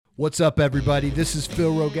What's up, everybody? This is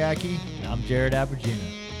Phil Rogacki. And I'm Jared Abergina.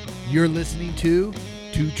 You're listening to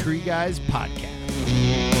Two Tree Guys Podcast.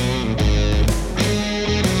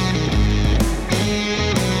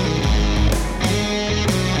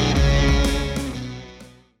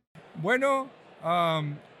 Bueno,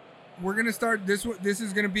 we're going to start this. This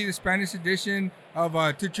is going to be the Spanish edition of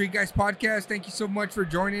Two Tree Guys Podcast. Thank you so much for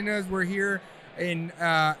joining us. We're here in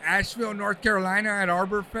Asheville, North Carolina at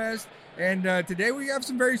Arbor Fest. And today we have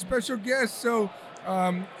some very special guests. So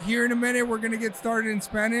here in a minute, we're going to get started in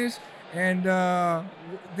Spanish. And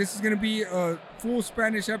this is going to be a full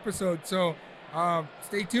Spanish episode. So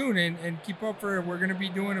stay tuned and keep up for it. We're going to be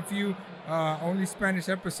doing a few only Spanish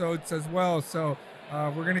episodes as well. So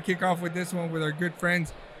we're going to kick off with this one with our good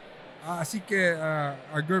friends. Así que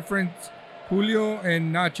our good friends Julio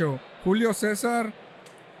and Nacho. Julio Cesar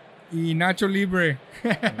y Nacho Libre.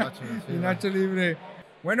 Y Nacho Libre.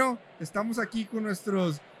 Bueno, estamos aquí con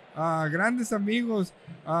nuestros grandes amigos,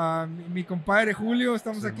 mi compadre Julio,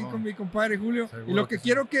 estamos aquí con mi compadre Julio. Seguro, y lo que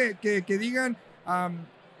quiero que digan,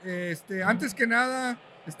 antes que nada,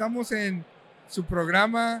 estamos en su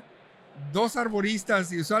programa Dos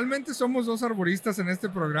Arboristas, y usualmente somos dos arboristas en este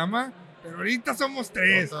programa, pero ahorita somos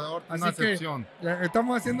tres. Así una que excepción.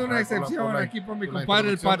 Estamos haciendo una excepción aquí por mi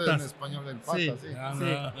compadre el Patas. En español del Patas, sí.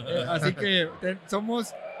 Así que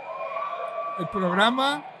somos el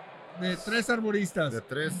programa de tres arboristas. De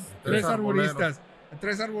tres arboristas.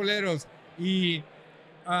 Tres arboleros. Y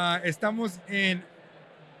estamos en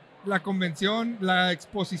la convención, la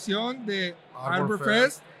exposición de Arbor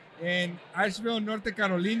Fest en Asheville, Norte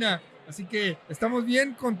Carolina. Así que estamos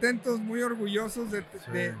bien contentos, muy orgullosos de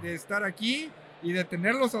estar aquí y de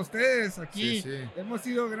tenerlos a ustedes aquí. Sí. Hemos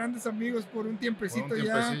sido grandes amigos por un tiempecito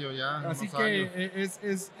ya. Así que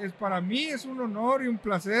es para mí es un honor y un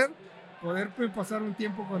placer poder pasar un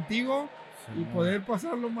tiempo contigo y poder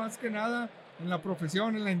pasarlo más que nada en la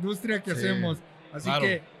profesión, en la industria que hacemos. Así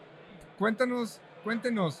que cuéntenos,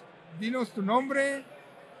 dinos tu nombre,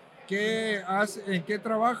 en qué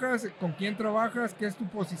trabajas, con quién trabajas, qué es tu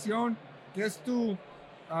posición, qué es tu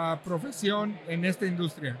profesión en esta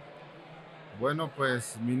industria. Bueno,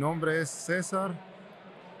 pues mi nombre es César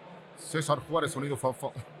Juárez, sonido fa.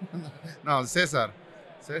 No, César,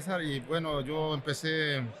 y bueno, yo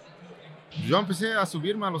empecé a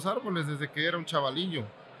subirme a los árboles desde que era un chavalillo.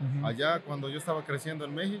 Allá cuando yo estaba creciendo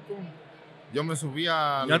en México, yo me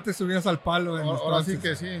subía. Ya te subías al palo. Ahora sí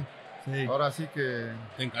que sí. Ahora sí que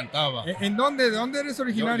te encantaba. ¿En dónde? ¿De dónde eres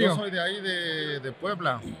originario? Yo soy de ahí, de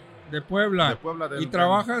Puebla. De Puebla. ¿Y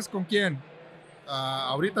trabajas con quién?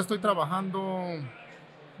 Ahorita estoy trabajando.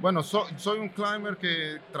 Bueno, soy un climber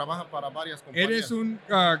que trabaja para varias compañías. Eres un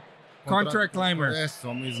contract climber.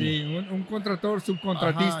 Eso mismo. Sí, un contratador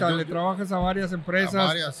subcontratista. Le trabajas a varias empresas. A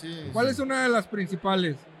varias, sí. ¿Cuál es una de las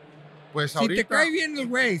principales? Pues si ahorita. te cae bien el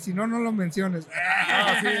güey, si no lo menciones. Sí.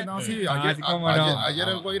 Ayer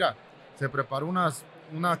el güey se preparó una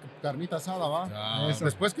carnita asada, ¿va?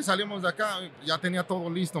 Después que salimos de acá, ya tenía todo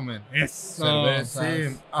listo, man. Eso. Cervezas.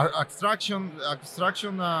 Sí. Extraction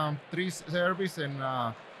Tree Service en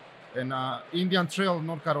Indian Trail,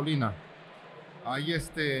 North Carolina. Ahí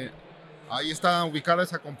está ubicada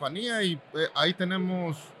esa compañía y ahí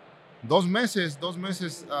tenemos 2 meses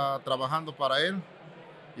trabajando para él.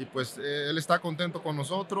 Y pues él está contento con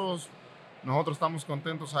nosotros estamos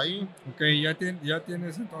contentos ahí. Ok, ya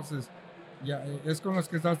tienes entonces, ya es con los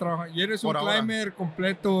que estás trabajando. Y eres un climber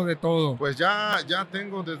completo de todo. Pues ya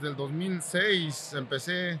tengo desde el 2006,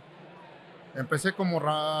 empecé como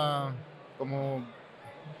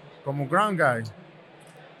ground guy.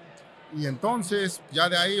 Y entonces ya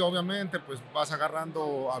de ahí obviamente pues vas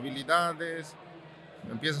agarrando habilidades.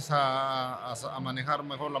 Empiezas a manejar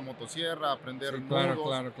mejor la motosierra, a aprender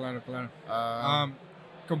nudos. Claro.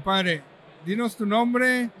 Compadre, dinos tu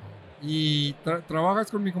nombre y trabajas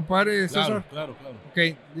con mi compadre César. Claro.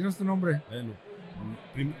 Ok, dinos tu nombre. Bueno,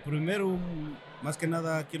 primero, más que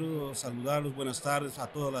nada, quiero saludarlos, buenas tardes a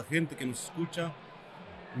toda la gente que nos escucha.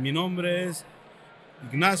 Mi nombre es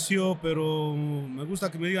Ignacio, pero me gusta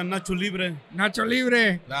que me digan Nacho Libre. Nacho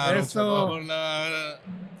Libre. Claro, eso. Por la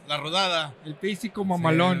rodada. El físico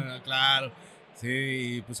mamalón. Sí, claro.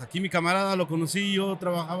 Sí, pues aquí mi camarada lo conocí, yo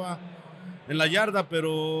trabajaba en la yarda,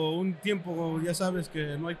 pero un tiempo, ya sabes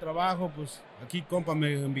que no hay trabajo, pues aquí compa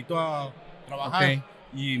me invitó a trabajar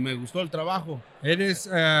y me gustó el trabajo. ¿Eres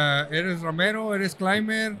ramero? ¿Eres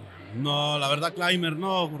climber? No, la verdad climber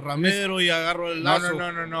no, ramero y agarro el lazo.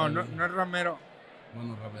 No es ramero.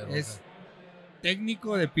 Bueno, ramero. Es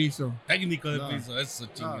técnico de piso. Piso, eso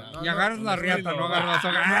chingada. Y agarras la riata, no agarras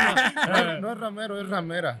la No es ramero, es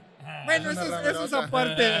ramera. Bueno, eso es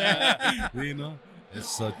aparte. Sí, ¿no?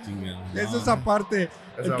 Eso, chingado. Eso es aparte.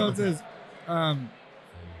 Entonces,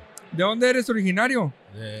 ¿de dónde eres originario?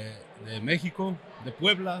 De México, de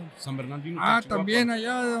Puebla, San Bernardino. Ah, Chihuahua. también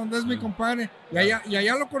allá de donde es mi compadre. ¿Y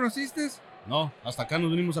allá lo conociste? No, hasta acá nos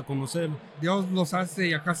vinimos a conocer. Dios los hace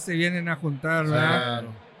y acá se vienen a juntar, ¿verdad?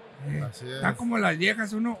 Claro. Así es. Está como las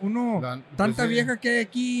viejas, tanta pues sí. vieja que hay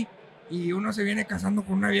aquí y uno se viene casando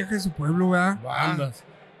con una vieja de su pueblo, ¿verdad? Andas.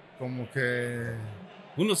 Como que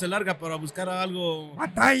Uno se larga para buscar algo.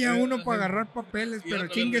 Batalla uno para agarrar papeles, Y pero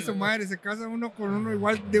otra chingue vez, su madre, se casa uno con uno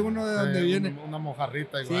igual de uno de donde viene. una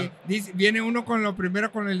mojarrita igual. Sí, viene uno con lo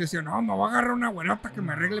primero con el deseo, no, me voy a agarrar una güerota que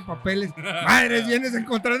me arregle papeles. Madres, vienes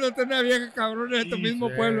encontrándote una vieja cabrona de tu mismo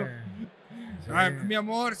Sí. pueblo. Sí. Ay, mi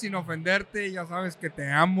amor, sin ofenderte, ya sabes que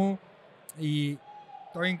te amo y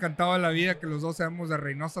estoy encantado de la vida que los dos seamos de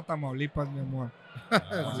Reynosa, Tamaulipas, mi amor.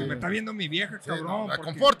 Si me está viendo mi vieja, Sí, cabrón. no, porque-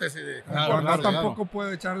 confórtese. Claro, no, tampoco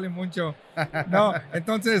puedo echarle mucho. No,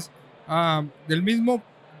 entonces, del mismo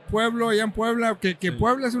pueblo allá en Puebla, que Sí.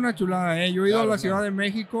 Puebla es una chulada, ¿eh? Yo he ido a Claro, la Ciudad claro. de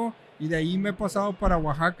México y de ahí me he pasado para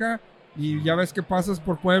Oaxaca y ya ves que pasas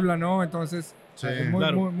por Puebla, ¿no? Entonces, Sí, es muy,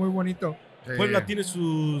 claro. muy, muy bonito. Sí. Puebla tiene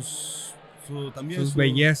también Sus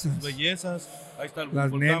bellezas. sus bellezas. Ahí está el Las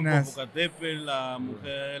volcán nenas. Popocatépetl, la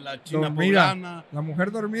mujer, la china Dormida. poblana. La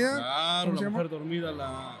mujer dormida, Claro, ¿cómo la se llama? mujer dormida,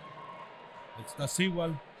 la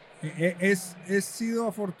igual. he sido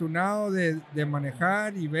afortunado de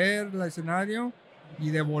manejar y ver el escenario y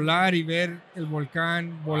de volar y ver el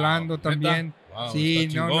volcán volando ¿neta? también. Wow, Sí,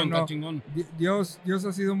 está no, chingón, no. está chingón. Dios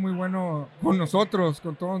ha sido muy bueno con nosotros,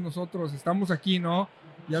 con todos nosotros. Estamos aquí, ¿no?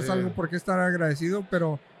 Ya es Sí. algo por qué estar agradecido,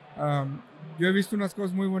 pero yo he visto unas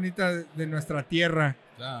cosas muy bonitas de nuestra tierra.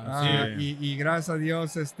 Claro, sí. Y gracias a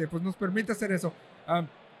Dios, pues nos permite hacer eso.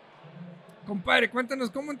 Compadre, cuéntanos,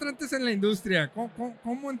 ¿cómo entraste en la industria?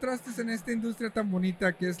 ¿Cómo entraste en esta industria tan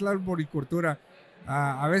bonita que es la arboricultura?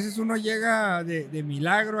 A veces uno llega de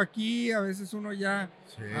milagro aquí, a veces uno ya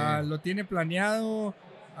Sí. lo tiene planeado.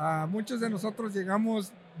 Muchos de nosotros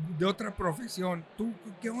llegamos de otra profesión. ¿Tú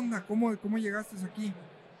qué onda? ¿Cómo llegaste aquí?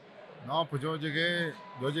 No, pues yo llegué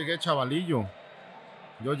chavalillo.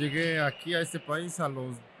 Yo llegué aquí a este país a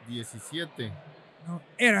los 17. No,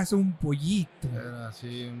 eras un pollito. Era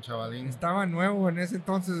así, un chavalín. Estaba nuevo en ese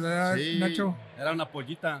entonces, ¿verdad, Sí. Nacho? Era una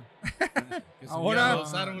pollita. que subía Ahora a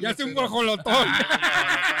los árboles, ya es un pero- guajolotón.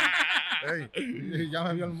 Ey, ya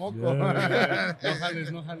me vio el moco. No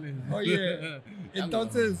jales, no jales. Oye,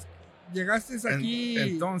 entonces, llegaste aquí.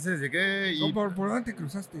 Entonces llegué y ¿Por dónde te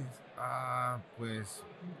cruzaste? pues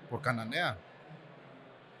por Cananea.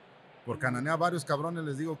 Por Cananea varios cabrones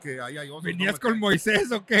les digo que ahí hay osos. ¿Venías no con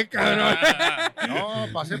Moisés o qué, cabrón? No,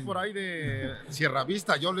 pasé por ahí de Sierra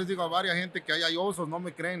Vista. Yo les digo a varias gente que ahí hay osos, no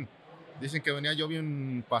me creen. Dicen que venía yo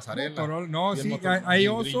bien pasarela. No, Bien sí, motor- hay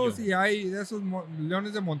bien osos grillo. y hay de esos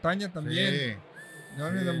leones de montaña también. Sí.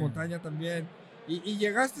 Leones de sí. montaña también. Y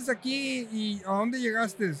llegaste aquí, ¿y a dónde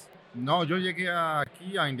llegaste? No, yo llegué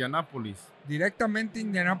aquí a Indianápolis. Directamente a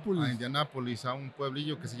Indianápolis. A Indianápolis, a un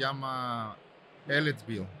pueblillo que se llama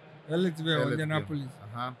Ellettsville. Ellettsville, Indianápolis.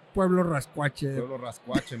 Ajá. Pueblo rascuache. Pueblo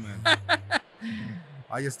Rascuache, man.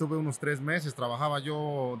 Ahí estuve unos 3 meses, trabajaba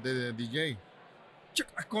yo de DJ.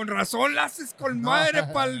 Con razón la haces con madre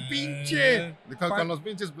pa'l pinche. Con los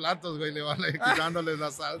pinches platos, güey, le van quitándoles la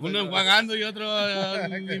salsa. Uno enjuagando y otro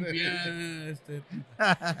limpiando.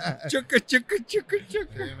 Choca.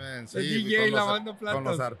 Sí, man, sí, El DJ con los- lavando platos. Con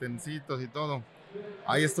los sartencitos y todo.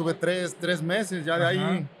 Ahí estuve 3 meses, ya de Ajá.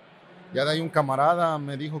 ahí. Ya de ahí un camarada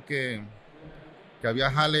me dijo que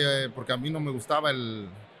había jale, porque a mí no me gustaba el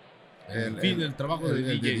trabajo de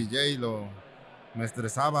DJ. Me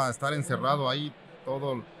estresaba estar encerrado ahí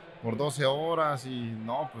todo por 12 horas y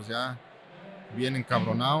no, pues ya bien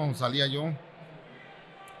encabronado salía yo.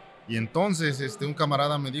 Y entonces un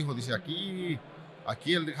camarada me dijo, dice, aquí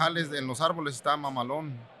el jale en los árboles está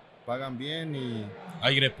mamalón, pagan bien y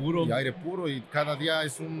Aire puro. aire puro y cada día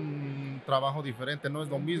es un trabajo diferente, no es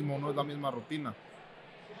lo mismo, no es la misma rutina.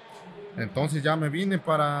 Entonces ya me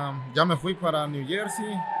fui para New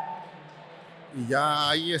Jersey y ya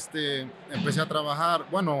ahí empecé a trabajar.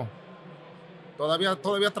 Bueno,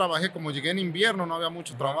 todavía trabajé, como llegué en invierno no había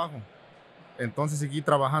mucho trabajo. Entonces seguí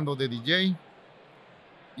trabajando de DJ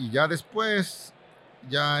y ya después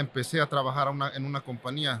ya empecé a trabajar en una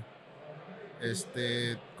compañía.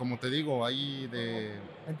 Como te digo, ahí de...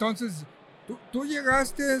 Entonces, tú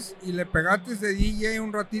llegaste y le pegaste de DJ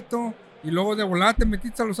un ratito y luego de volada te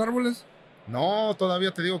metiste a los árboles. No,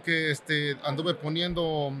 todavía te digo que anduve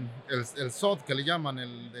poniendo el sod que le llaman,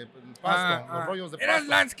 el pasto, los rollos de pasto. Eras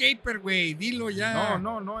landscaper, güey, dilo ya.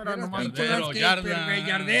 No, era Eras nomás. pinche Yardero, landscaper, güey,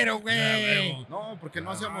 yardero, güey. Ya, No, porque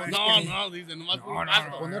no hacíamos. No, dice, nomás puro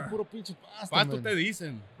pasto. Poner puro pinche pasto. Pasto man. te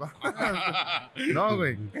dicen. No,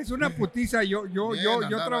 güey. Es una putiza. Yo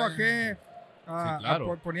andar trabajé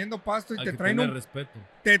claro. poniendo pasto y Hay te que traen tener un respeto.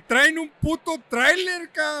 te traen un puto tráiler,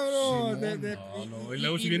 cabrón. No, y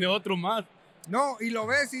luego si viene otro más. No, y lo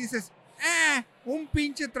ves y dices, un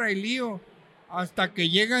pinche trailío. Hasta que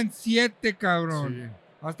llegan 7, cabrón. Sí.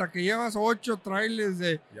 Hasta que llevas 8 trailers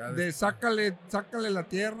de después. sácale la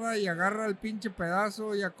tierra y agarra el pinche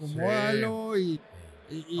pedazo y acomódalo y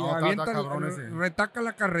No, avienta, está cabrón ese. retaca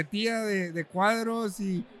la carretilla de cuadros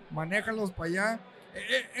y manéjalos para allá.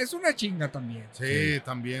 Es una chinga también. Sí,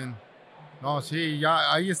 también. No, sí,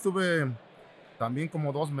 ya ahí estuve también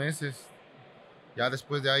como 2 meses. Ya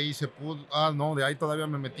después de ahí se pudo. De ahí todavía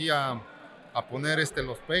me metí a poner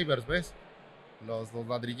los pavers, ¿ves? Los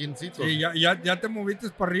ladrillincitos. Sí, ya te moviste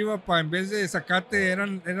para arriba para en vez de sacate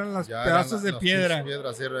eran las Ya pedazos eran de las piedra.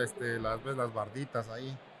 piedras, era las barditas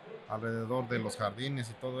ahí alrededor de los jardines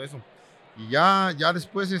y todo eso. Y ya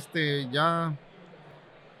después entré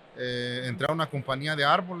a una compañía de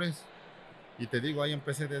árboles y te digo, ahí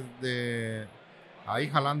empecé desde ahí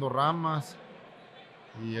jalando ramas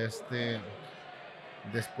y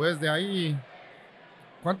después de ahí.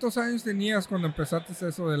 ¿Cuántos años tenías cuando empezaste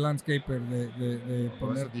eso de landscaper? De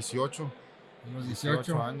poner 18. los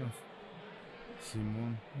 18 años.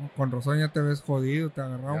 Simón. Con razón ya te ves jodido, te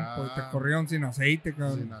agarraron, Ya. te corrieron sin aceite,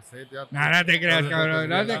 cabrón. Sin aceite. Ya. No te creas, No, cabrón,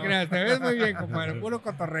 no te no. creas, te ves muy bien, compadre, puro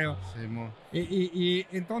cotorreo. Simón. Y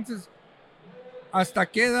entonces, ¿hasta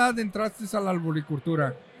qué edad entraste a la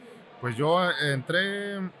arboricultura? Pues yo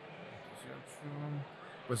entré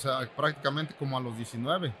pues prácticamente como a los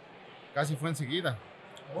 19. Casi fue enseguida.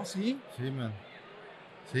 ¿Oh, sí? Sí, man.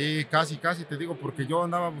 Sí, casi, te digo, porque yo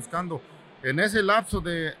andaba buscando. En ese lapso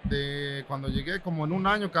de cuando llegué, como en un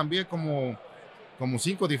año, cambié como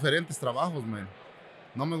 5 diferentes trabajos, man.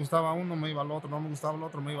 No me gustaba uno, me iba al otro, no me gustaba el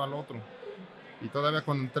otro, me iba al otro. Y todavía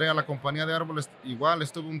cuando entré a la compañía de árboles, igual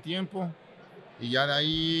estuve un tiempo y ya de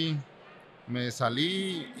ahí me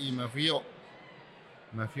salí y me fui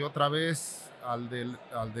otra vez al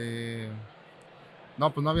de...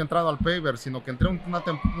 No, pues no había entrado al paver, sino que entré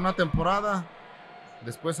una temporada,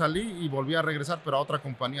 después salí y volví a regresar, pero a otra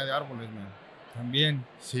compañía de árboles, man. También.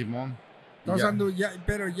 Simón. Entonces,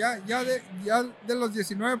 pero ya de los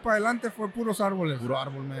 19 para adelante fue puros árboles. Puro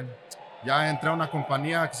árbol, man. Ya entré a una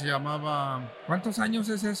compañía que se llamaba... ¿Cuántos años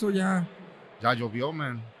es eso ya? Ya llovió,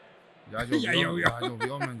 man. Ya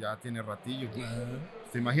llovió, man. Ya tiene ratillo.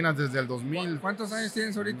 ¿Te imaginas desde el 2000? ¿Cuántos años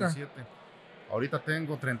tienes ahorita? 2007. Ahorita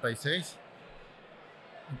tengo 36.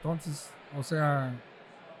 Entonces, o sea,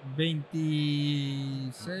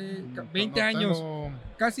 26, 20 años, Tengo...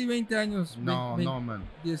 casi 20 años. No, man.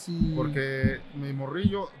 10 Porque mi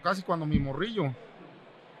morrillo, casi cuando mi morrillo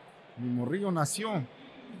nació,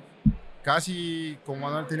 casi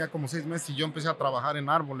como él tenía como 6 meses y yo empecé a trabajar en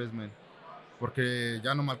árboles, man. Porque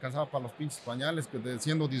ya no me alcanzaba para los pinches pañales, que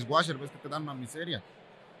siendo dishwasher, ves que te dan una miseria.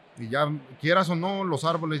 Y ya, quieras o no, los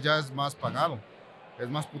árboles ya es más pagado. Es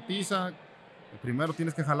más putiza. Primero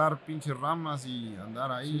tienes que jalar pinches ramas y andar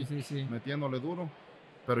ahí sí. metiéndole duro.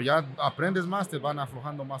 Pero ya aprendes más, te van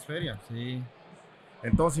aflojando más feria. Sí.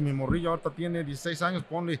 Entonces, mi morrillo ahorita tiene 16 años,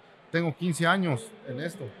 ponle, tengo 15 años en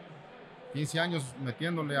esto. 15 años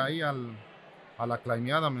metiéndole ahí a la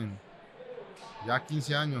claimeada, man. Ya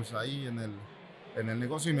 15 años ahí en el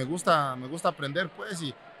negocio y me gusta aprender, pues.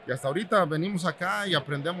 Y hasta ahorita venimos acá y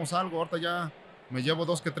aprendemos algo. Ahorita ya me llevo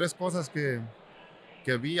 2 que 3 cosas que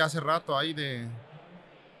vi hace rato ahí de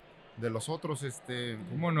los otros,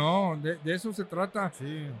 ¿Cómo no? De eso se trata.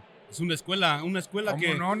 Sí. Es una escuela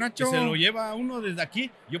que, no, Nacho? que se lo lleva uno desde aquí.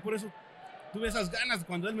 Yo por eso tuve esas ganas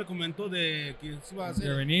cuando él me comentó de que se iba a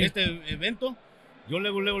hacer este evento. Yo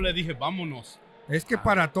luego le dije, vámonos. Es que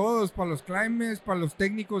para todos, para los climbers, para los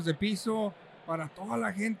técnicos de piso, para toda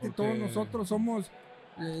la gente, todos nosotros somos,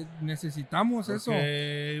 necesitamos eso.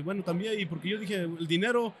 Bueno, también, y porque yo dije, el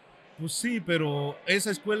dinero, pues sí, pero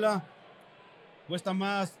esa escuela cuesta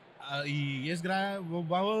más y es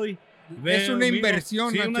hoy. Es una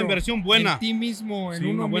inversión, sí, Nacho, una inversión buena. En ti mismo, en sí,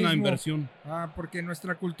 uno una buena mismo. inversión. Porque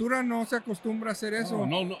nuestra cultura no se acostumbra a hacer eso.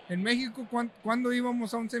 No. En México, ¿cuándo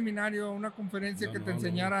íbamos a un seminario, a una conferencia que te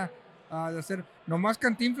enseñara a hacer? Nomás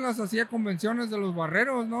Cantinflas hacía convenciones de los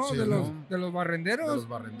barreros, ¿no? Sí, de los barrenderos. De los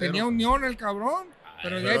barrenderos. Tenía unión el cabrón.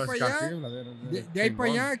 Pero de ahí para allá, de ahí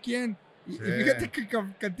para allá, ¿quién? Y fíjate que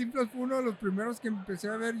Cantinflas fue uno de los primeros que empecé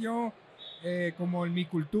a ver yo como en mi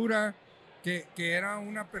cultura. que era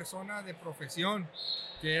una persona de profesión,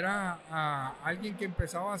 que era alguien que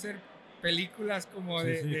empezaba a hacer películas como Sí,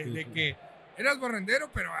 de que eras barrendero,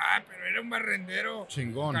 pero era un barrendero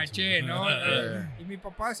Chingón. caché, ¿no? Eh. Y mi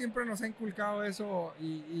papá siempre nos ha inculcado eso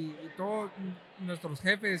y todos nuestros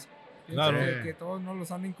jefes, pienso Claro. que todos nos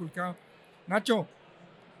los han inculcado. Nacho,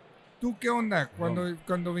 ¿tú qué onda?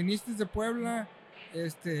 Cuando viniste de Puebla,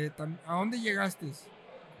 ¿a dónde llegaste?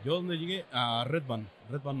 Yo donde llegué a Red Van,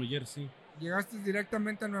 New Jersey. Llegaste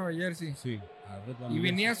directamente a Nueva Jersey. Sí, a Red Van. Y New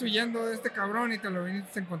venías Jersey. huyendo de este cabrón y te lo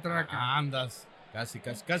viniste a encontrar acá. Andas, casi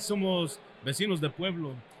somos vecinos de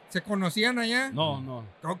pueblo. ¿Se conocían allá? No.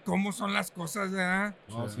 ¿Cómo son las cosas, verdad?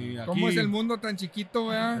 No, sí, aquí, ¿Cómo es el mundo tan chiquito,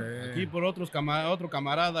 verdad? aquí por otro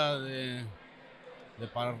camarada de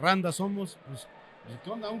parranda somos, pues, ¿qué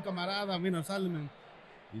onda? Un camarada, mira, sale, man.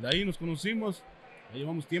 Y de ahí nos conocimos, ya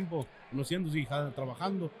llevamos tiempo conociéndose y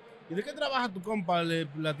trabajando. ¿Y de qué trabaja tu compa? Le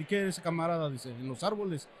platiqué a ese camarada, dice, en los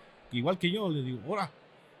árboles, igual que yo. Le digo, ¡hora!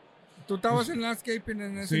 ¿Tú estabas en landscaping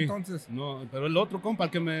en ese Sí, entonces? No, pero el otro compa, el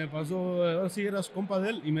que me pasó, ahora sí eras compa de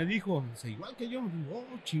él, y me dijo, dice, igual que yo. Digo,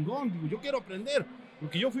 oh, chingón, digo, yo quiero aprender,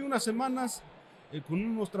 porque yo fui unas semanas con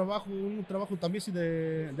un trabajo también sí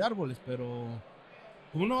de árboles, pero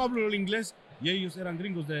como no hablo el inglés y ellos eran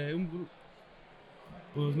gringos de un grupo,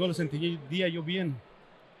 pues no les entendía yo bien.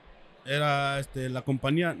 Era la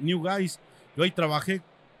compañía New Guys. Yo ahí trabajé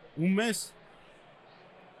un mes,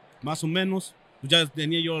 más o menos. Pues ya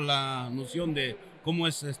tenía yo la noción de cómo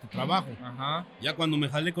es este trabajo. Ajá. Ya cuando me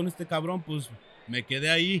jalé con este cabrón, pues me quedé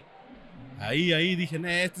ahí. Ahí dije,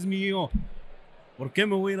 este es mío. ¿Por qué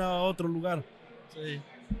me voy a ir a otro lugar? Sí.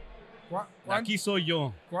 Aquí soy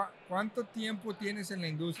yo. ¿Cuánto tiempo tienes en la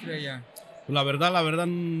industria ya? Pues la verdad,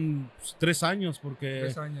 pues, 3 años, porque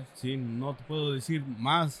 3 años. sí, no te puedo decir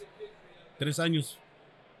más. 3 años.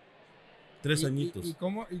 3 añitos. ¿Y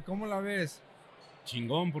cómo la ves?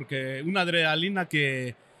 Chingón, porque una adrenalina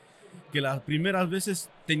que las primeras veces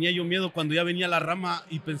tenía yo miedo cuando ya venía la rama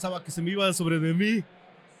y pensaba que se me iba sobre de mí.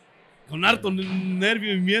 Con harto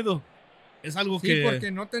nervio y miedo. Es algo Sí, que...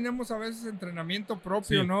 porque no tenemos a veces entrenamiento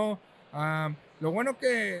propio, Sí. ¿no? Lo bueno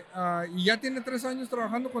que... y ya tiene 3 años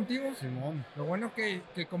trabajando contigo. Simón. Lo bueno que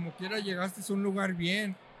como quiera llegaste a un lugar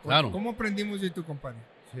bien. Claro. ¿Cómo aprendimos de tu compadre?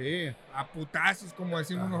 Sí. A putazos, como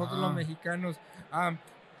decimos Ajá. nosotros los mexicanos.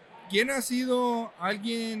 ¿Quién ha sido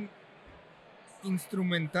alguien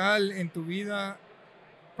instrumental en tu vida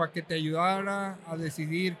para que te ayudara a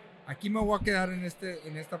decidir, aquí me voy a quedar en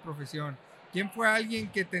esta profesión? ¿Quién fue alguien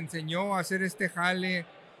que te enseñó a hacer este jale,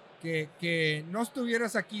 que no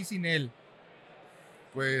estuvieras aquí sin él?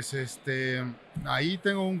 Pues ahí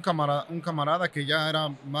tengo un camarada que ya era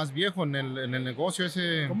más viejo en el negocio.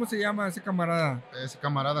 ¿Cómo se llama ese camarada? Ese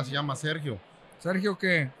camarada se llama Sergio. ¿Sergio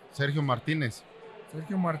qué? Sergio Martínez.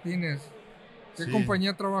 Sergio Martínez. ¿Qué Sí.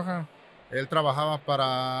 compañía trabaja? Él trabajaba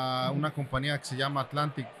para una compañía que se llama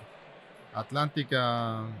Atlantic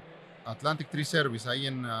Tree Service, ahí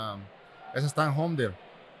esa está en Homedale.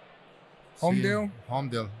 ¿Homedale? Sí,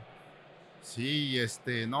 Homedale. Sí,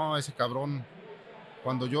 no, ese cabrón,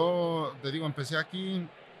 cuando yo, te digo, empecé aquí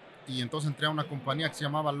y entonces entré a una compañía que se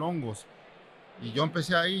llamaba Longos. Y yo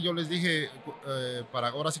empecé ahí, yo les dije,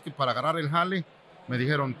 ahora sí que para agarrar el jale, me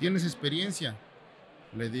dijeron, ¿tienes experiencia?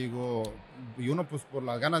 Le digo, y uno pues por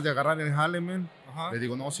las ganas de agarrar el jale, man, Ajá. le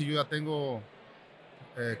digo, no, si yo ya tengo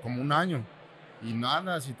como 1 año. Y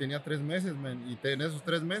nada, si tenía 3 meses, man, y en esos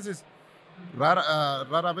 3 meses,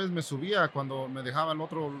 rara vez me subía, cuando me dejaba el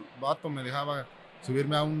otro vato, me dejaba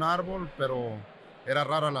subirme a un árbol, pero era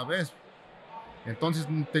rara la vez. Entonces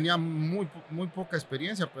tenía muy poca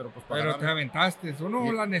experiencia, pero pues para Pero te aventaste.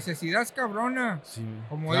 La necesidad es cabrona. Sí,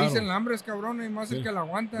 Como claro. dicen, el hambre es cabrona y más Sí. el que la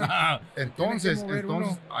aguanta. Entonces mover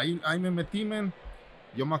uno. ahí me metí, men.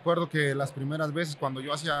 Yo me acuerdo que las primeras veces cuando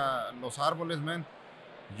yo hacía los árboles, men,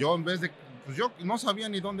 yo en vez de, pues yo no sabía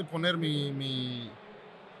ni dónde poner mi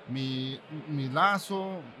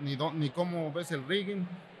lazo, ni cómo ves el rigging,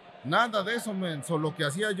 nada de eso, men. Solo lo que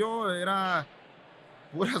hacía yo era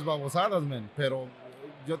puras babosadas, men, pero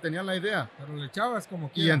yo tenía la idea. Pero le echabas como Y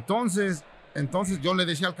quiera. entonces yo le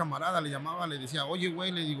decía al camarada, le llamaba, le decía, oye,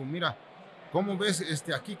 güey, le digo, mira, ¿cómo ves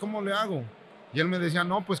aquí? ¿Cómo le hago? Y él me decía,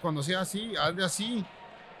 no, pues cuando sea así, hazle así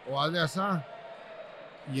o hazle asá.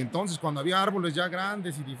 Y entonces cuando había árboles ya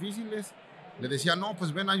grandes y difíciles, le decía, no,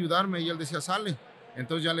 pues ven a ayudarme. Y él decía, sale.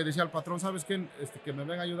 Entonces ya le decía al patrón, ¿sabes qué? Que me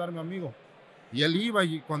venga a ayudar mi amigo. Y él iba,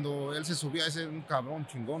 y cuando él se subía, ese un cabrón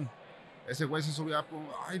chingón. Ese güey se subía,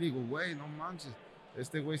 ay, digo, güey, no manches,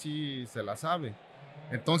 este güey sí se la sabe.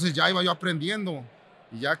 Entonces ya iba yo aprendiendo,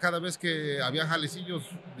 y ya cada vez que había jalecillos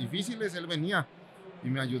difíciles, él venía y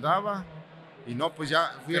me ayudaba, Y no, pues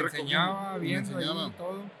ya fui Te enseñaba, me viendo enseñaba. ahí y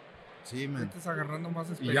todo. Sí, man. Estás agarrando más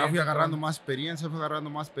Y experiencia. ya fui agarrando todo.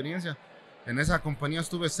 más experiencia. En esa compañía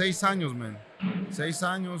estuve 6 años, man. 6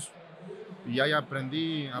 años. Y ya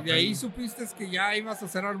aprendí. Y de ahí supiste que ya ibas a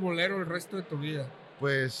ser arbolero el resto de tu vida.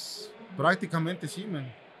 Pues prácticamente sí,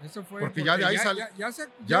 man. Eso fue. Porque ya de ahí ya se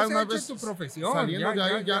una ha hecho vez tu profesión. saliendo de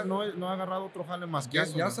ahí ya no he agarrado otro jale más que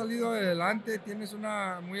eso. Ya man. has salido adelante, tienes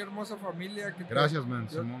una muy hermosa familia. Gracias, man,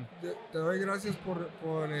 Simón. Te doy gracias por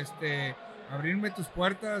abrirme tus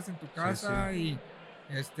puertas en tu casa y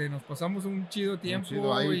nos pasamos un chido tiempo.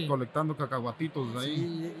 Chido ahí colectando cacahuatitos ahí.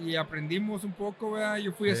 Sí, y aprendimos un poco, ¿verdad?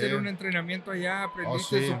 Yo fui a hacer un entrenamiento allá,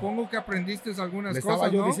 aprendiste, supongo que aprendiste algunas cosas,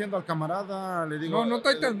 estaba yo ¿no? diciendo al camarada, le digo... No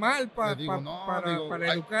estoy tan mal para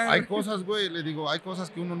educar. Hay cosas, güey, le digo, hay cosas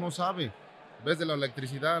que uno no sabe. ¿Ves de la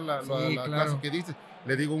electricidad, la clase que dices?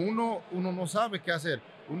 Le digo, uno no sabe qué hacer.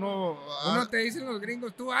 Uno te dicen los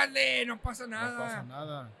gringos, tú hazle, no pasa nada. No pasa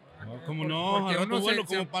nada. No, ¿cómo no? Porque Al uno rato vuelo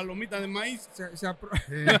como palomita de maíz. Se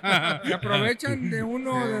aprovechan de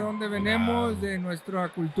uno, de donde venimos, de nuestra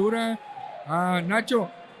cultura.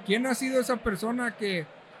 Nacho, ¿quién ha sido esa persona que,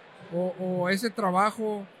 o ese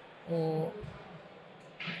trabajo, o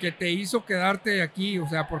que te hizo quedarte aquí? O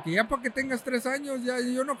sea, porque ya para que tengas 3 años, ya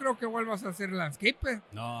yo no creo que vuelvas a ser landscaper.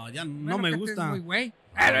 No, ya no me gusta. Muy güey.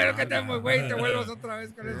 Lo que te muy güey, te vuelvas otra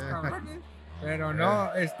vez con esos cabrones. Pero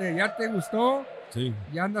no, ya te gustó. Sí.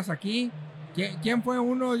 Ya andas aquí. ¿Quién fue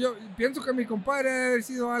uno? Yo pienso que mi compadre debe haber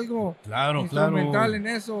sido algo instrumental en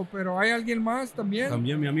eso, pero ¿hay alguien más también?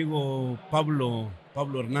 También mi amigo Pablo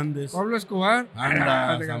Hernández. Pablo Escobar.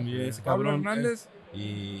 Anda, también ese Pablo cabrón. Hernández.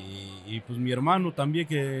 Y pues mi hermano también,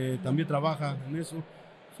 que también trabaja en eso.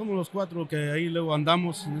 Somos los 4 que ahí luego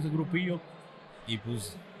andamos en ese grupillo. Y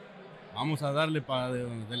pues vamos a darle para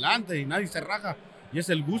adelante y nadie se raja. Y es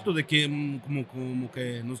el gusto de que como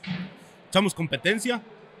que nos echamos competencia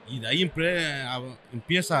y de ahí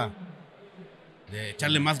empieza de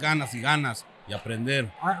echarle más ganas y aprender.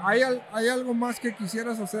 ¿Hay algo más que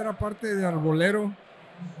quisieras hacer aparte de arbolero?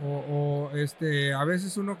 A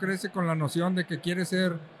veces uno crece con la noción de que quiere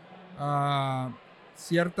ser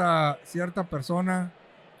cierta persona,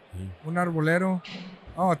 un arbolero.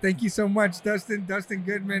 Oh, thank you so much, Dustin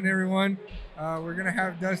Goodman, everyone. We're gonna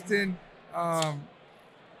have Dustin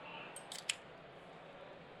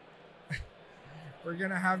We're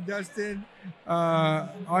gonna have Dustin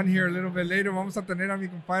on here a little bit later. Vamos a tener a mi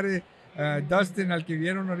compadre Dustin, al que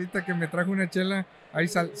vieron ahorita que me trajo una chela. Ahí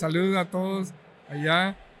saluda a todos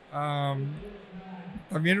allá.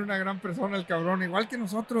 También una gran persona el cabrón, igual que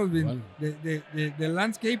nosotros, de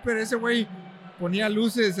landscaper. Ese güey ponía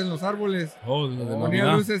luces en los árboles.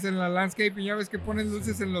 Ponía luces en la landscaping. Ya ves que ponen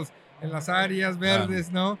luces en las áreas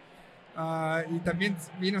verdes, ¿no? Y también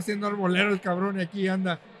vino siendo arbolero el cabrón y aquí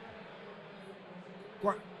anda.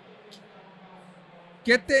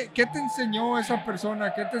 ¿Qué te enseñó esa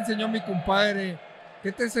persona? ¿Qué te enseñó mi compadre?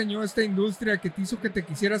 ¿Qué te enseñó esta industria que te hizo que te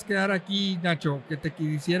quisieras quedar aquí, Nacho? Que te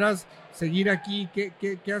quisieras seguir aquí.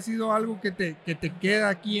 ¿Qué ha sido algo que te queda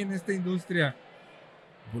aquí en esta industria?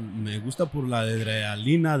 Me gusta por la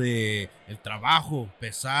adrenalina de el trabajo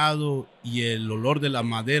pesado y el olor de la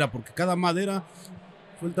madera, porque cada madera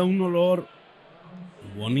suelta un olor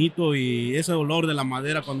bonito, y ese olor de la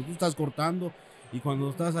madera cuando tú estás cortando y cuando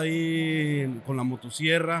estás ahí con la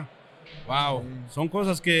motosierra, wow, son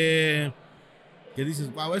cosas que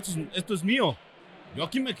dices, wow, esto es mío, yo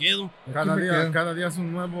aquí me quedo. Cada día es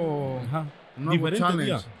un nuevo challenge.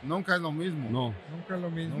 Día. Nunca es lo mismo. No. Nunca es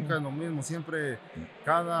lo mismo. Nunca es lo mismo. Siempre,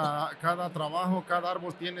 cada trabajo, cada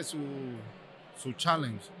árbol tiene su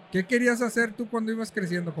challenge. ¿Qué querías hacer tú cuando ibas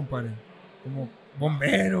creciendo, compadre? ¿Como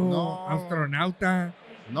bombero, astronauta?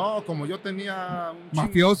 No, como yo tenía un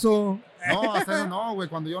mafioso. No, hasta eso no, güey.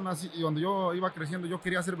 Cuando yo iba creciendo, yo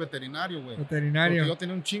quería ser veterinario, güey. Veterinario. Porque yo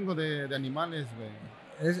tenía un chingo de animales, güey.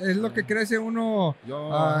 Es lo que crece uno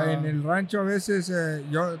en el rancho a veces.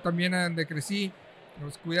 Yo también donde crecí,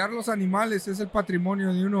 pues, cuidar los animales es el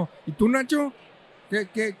patrimonio de uno. ¿Y tú, Nacho?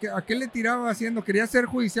 ¿A qué le tiraba haciendo? ¿Querías ser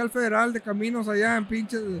judicial federal de caminos allá en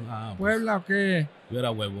pinches Puebla o qué? Yo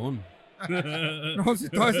era huevón. No, si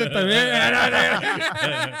todo ese te ve.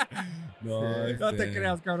 No te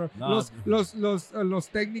creas, cabrón. No. Los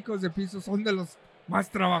técnicos de piso son de los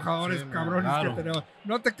más trabajadores, cabrones, claro. que tenemos.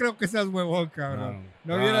 No te creo que seas huevón, cabrón.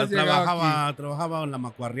 No hubieras llegado aquí. Trabajaba en la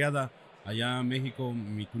macuarriada allá en México.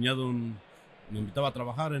 Mi cuñado me invitaba a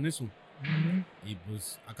trabajar en eso. Y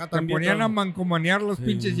pues acá te también. Te ponían a mancomanear los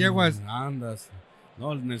pinches yeguas. Andas.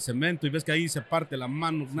 No, en el cemento, y ves que ahí se parte la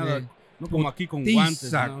mano, nada. No como aquí con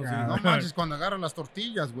guantes. No manches, cuando agarran las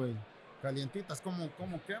tortillas, güey. calientitas, ¿cómo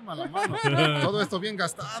quema la mano? Todo esto bien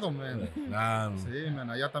gastado, man. Claro. Sí, man,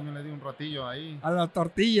 allá también le di un ratillo ahí. A la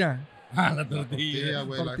tortilla. La Tortilla,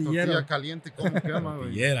 güey, la Tortillero. tortilla caliente, ¿cómo quema, güey?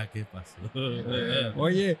 Tortillera, ¿qué pasó?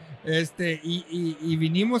 Oye, y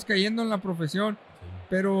vinimos cayendo en la profesión,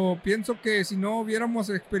 pero pienso que si no hubiéramos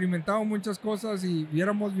experimentado muchas cosas y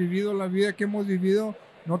hubiéramos vivido la vida que hemos vivido,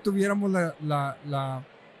 no tuviéramos la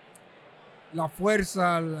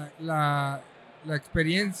fuerza, la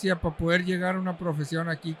experiencia para poder llegar a una profesión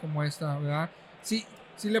aquí como esta, ¿verdad? Si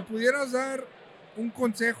le pudieras dar un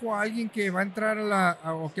consejo a alguien que va a entrar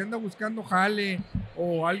o que anda buscando jale,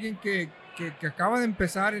 o alguien que acaba de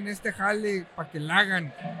empezar en este jale para que la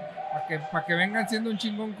hagan, para que vengan siendo un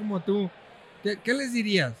chingón como tú, ¿qué les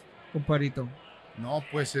dirías, compadrito? No,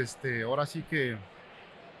 pues ahora sí que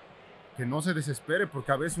no se desespere,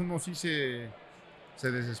 porque a veces uno sí se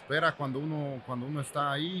desespera cuando uno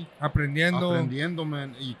está ahí aprendiendo,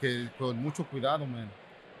 man, y que con mucho cuidado, man.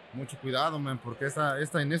 Mucho cuidado, man, porque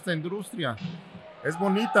en esta industria es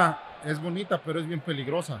bonita, pero es bien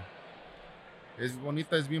peligrosa. Es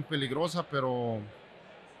bonita, es bien peligrosa, pero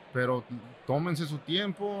tómense su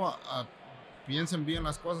tiempo, piensen bien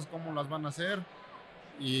las cosas, cómo las van a hacer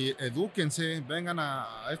y edúquense, vengan a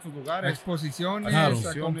estos lugares. Exposiciones, Claro.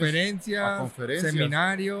 a conferencias,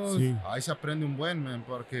 seminarios. Sí. Ahí se aprende un buen, man,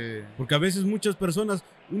 porque Porque a veces muchas personas,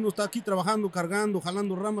 uno está aquí trabajando, cargando,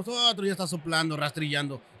 jalando ramas, otro ya está soplando,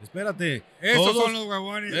 rastrillando. Espérate. Esos son los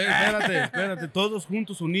huevones. Espérate, todos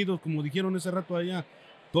juntos, unidos, como dijeron ese rato allá.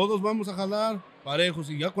 Todos vamos a jalar parejos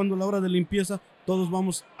y ya cuando la hora de limpieza, todos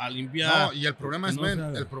vamos a limpiar. no, y el problema es, No man, se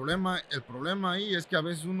haga. el problema ahí es que a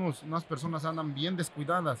veces unas personas andan bien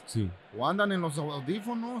descuidadas, Sí. o andan en los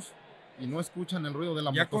audífonos y no escuchan el ruido de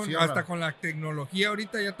la Ya motosierra. hasta con la tecnología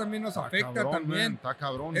ahorita ya también nos Está afecta cabrón, también. man, está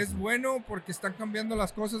cabrón. Es bueno porque están cambiando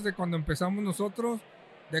las cosas de cuando empezamos nosotros,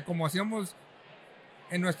 de como hacíamos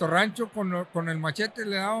en nuestro rancho con el machete,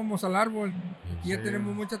 le dábamos al árbol. Aquí ya Sí.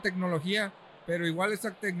 tenemos mucha tecnología, pero igual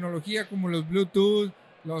esa tecnología como los Bluetooth,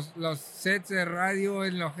 los sets de radio,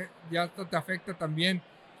 ya hasta te afecta también.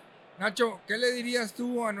 Nacho, ¿qué le dirías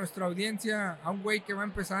tú a nuestra audiencia, a un güey que va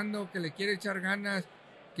empezando, que le quiere echar ganas,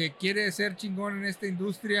 que quiere ser chingón en esta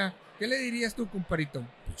industria? ¿Qué le dirías tú, comparito?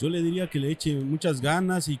 Pues yo le diría que le eche muchas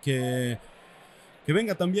ganas y que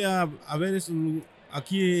venga también a ver eso,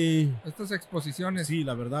 aquí. Estas exposiciones. Sí,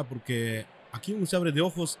 la verdad, porque aquí uno se abre de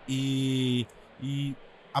ojos y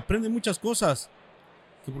aprende muchas cosas.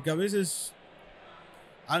 Porque a veces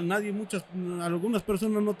algunas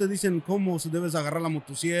personas no te dicen cómo se debes agarrar la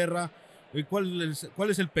motosierra, cuál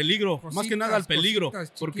es el peligro, más que nada el peligro,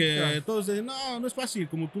 porque chiquitas. todos dicen, no es fácil,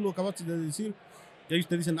 como tú lo acabaste de decir, y ellos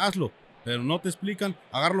te dicen, hazlo, pero no te explican,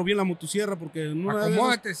 agárralo bien la motosierra, porque en una de esas,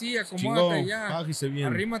 Acomódate, sí, acomódate chingón, ya. bájese bien.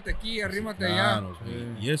 Arrímate aquí, arrímate Claro,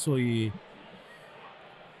 allá. y eso ¿Y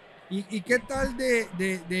qué tal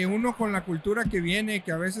de uno con la cultura que viene,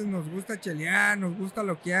 que a veces nos gusta chelear, nos gusta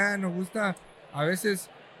loquear, nos gusta, a veces,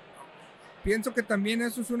 pienso que también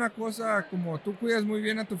eso es una cosa, como tú cuidas muy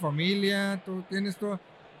bien a tu familia, tú tienes todo,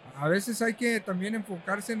 a veces hay que también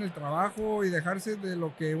enfocarse en el trabajo y dejarse de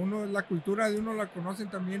lo que la cultura de uno la conocen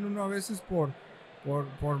también uno a veces por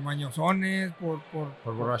mañosones, por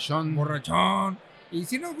borrachón. Y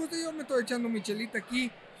si nos gusta, yo me estoy echando mi chelita aquí,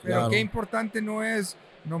 pero Claro. qué importante no es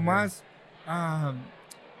nomás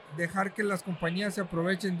dejar que las compañías se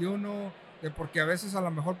aprovechen de uno, porque a veces a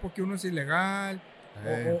lo mejor porque uno es ilegal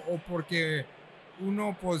o porque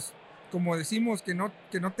uno, pues, como decimos, que no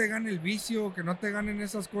te gane el vicio, que no te ganen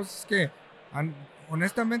esas cosas que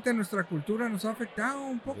honestamente nuestra cultura nos ha afectado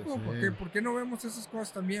un poco, Sí. ¿por qué no vemos esas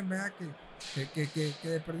cosas también, verdad? Que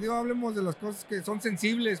de perdido hablemos de las cosas que son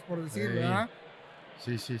sensibles, por decir, Sí. ¿verdad?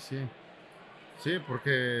 Sí. Sí,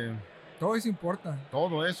 porque Todo eso importa.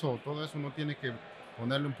 todo eso uno tiene que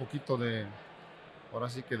ponerle un poquito ahora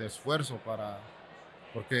sí que de esfuerzo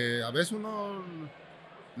porque a veces uno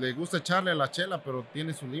le gusta echarle a la chela, pero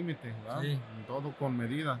tiene su límite, ¿verdad? Sí. Todo con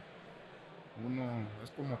medida. Uno es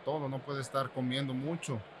como todo, no puede estar comiendo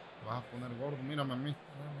mucho. Vas a poner gordo, mírame a mí.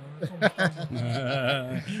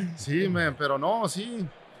 Sí, pero no, sí. Y te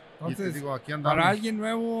Entonces, digo, aquí andamos. para alguien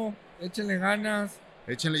nuevo, échenle ganas,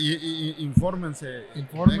 Échenle y infórmense.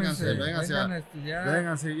 infórmense,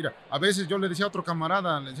 Vénganse, mira. A veces yo le decía a otro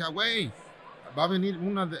camarada, le decía, güey, va a venir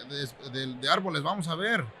una de árboles, vamos a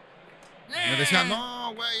ver. Me decía,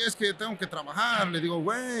 no, güey, es que tengo que trabajar. Le digo,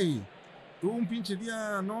 güey, tú un pinche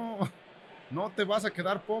día no te vas a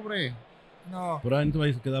quedar pobre. No. Por ahí no te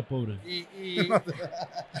vayas a quedar pobre.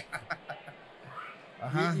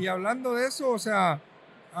 Ajá. Y hablando de eso, o sea,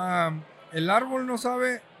 el árbol no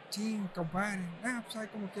sabe, ching, compadre, pues sabe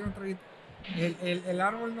como quiero un traguito. El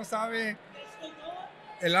árbol no sabe.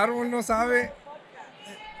 El árbol no sabe.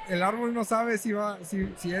 El árbol no sabe si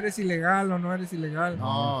eres ilegal o no eres ilegal.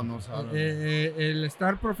 No, no sabe. El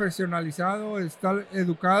estar profesionalizado, estar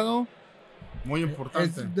educado, Muy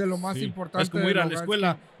importante. es de lo más Sí. importante. Es como ir a la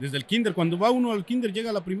escuela desde el kinder. Cuando va uno al kinder, llega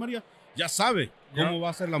a la primaria, ya sabe cómo va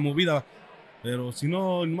a ser la movida. Pero si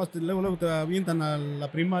no, nomás luego te avientan a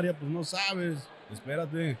la primaria, pues no sabes.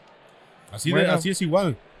 Espérate. Así es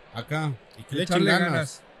igual acá. Y que le echen echarle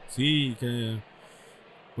ganas. Sí,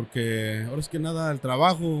 porque ahora es que nada, el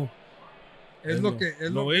trabajo Es lo que es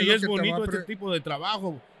es que bonito este tipo de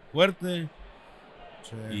trabajo fuerte.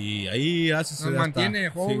 Sí. Y ahí haces nos mantiene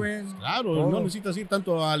joven. Sí, claro, todo. no necesitas ir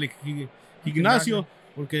tanto al gimnasio,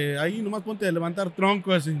 porque ahí nomás ponte a levantar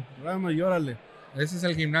troncos y órale. Ese es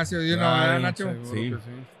el gimnasio de uno, Claro, ¿verdad, Nacho? Seguro Sí. que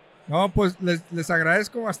sí. No, pues les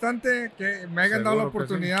agradezco bastante que me hayan dado la Seguro que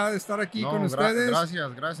oportunidad de estar aquí No, con ustedes.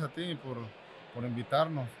 Gracias a ti por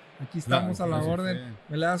invitarnos. Aquí estamos a la gracias, orden. sí.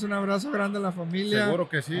 Me le das un abrazo grande a la familia. Seguro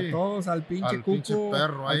que sí. A todos, al pinche Al pinche cuco,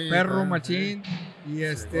 perro al ahí, perro también, machín. Y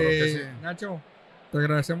Seguro que sí. Nacho, te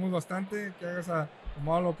agradecemos bastante que hayas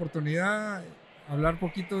tomado la oportunidad, hablar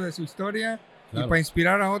poquito de su historia Claro. y para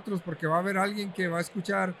inspirar a otros, porque va a haber alguien que va a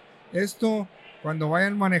escuchar esto cuando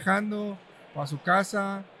vayan manejando para su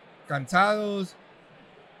casa, cansados,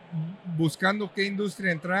 buscando qué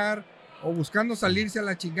industria entrar o buscando salirse a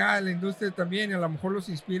la chingada de la industria también, y a lo mejor los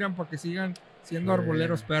inspiran para que sigan siendo Sí.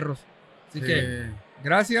 arboleros perros. Así Sí, que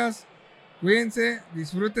gracias, cuídense,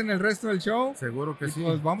 disfruten el resto del show. seguro que Y sí.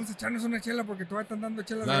 pues vamos a echarnos una chela porque todavía están dando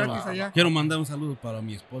chelas Claro. gratis allá. Quiero mandar un saludo para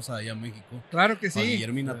mi esposa allá en México. Claro que Para sí,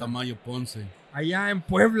 Guillermina Tamayo Ponce. allá en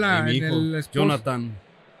Puebla, Y mi en hijo, el esposo- Jonathan.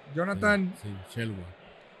 Jonathan, Sí, Shelwa.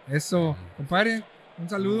 eso, compadre, un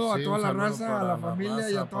saludo Sí, a toda un la saludo raza, a para la la familia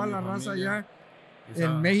y raza, a toda para la mi raza familia. allá Esa-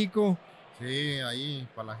 en México. Sí, ahí,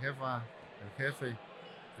 para la jefa, el jefe.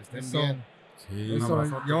 Que estén Eso. bien. Sí. Un Eso,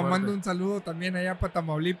 abrazote yo fuerte. mando un saludo también allá para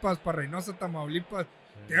Tamaulipas, para Reynosa, Tamaulipas,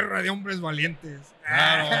 tierra de hombres valientes.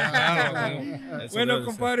 Claro. Eso Bueno, debe de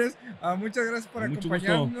compadres, muchas gracias por Con mucho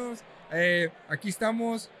acompañarnos. Aquí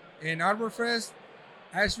estamos en Arbor Fest,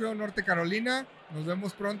 Asheville, Norte Carolina. Nos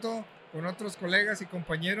vemos pronto con otros colegas y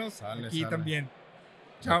compañeros Sale, aquí sale. también.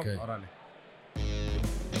 Chao. Ok. Órale.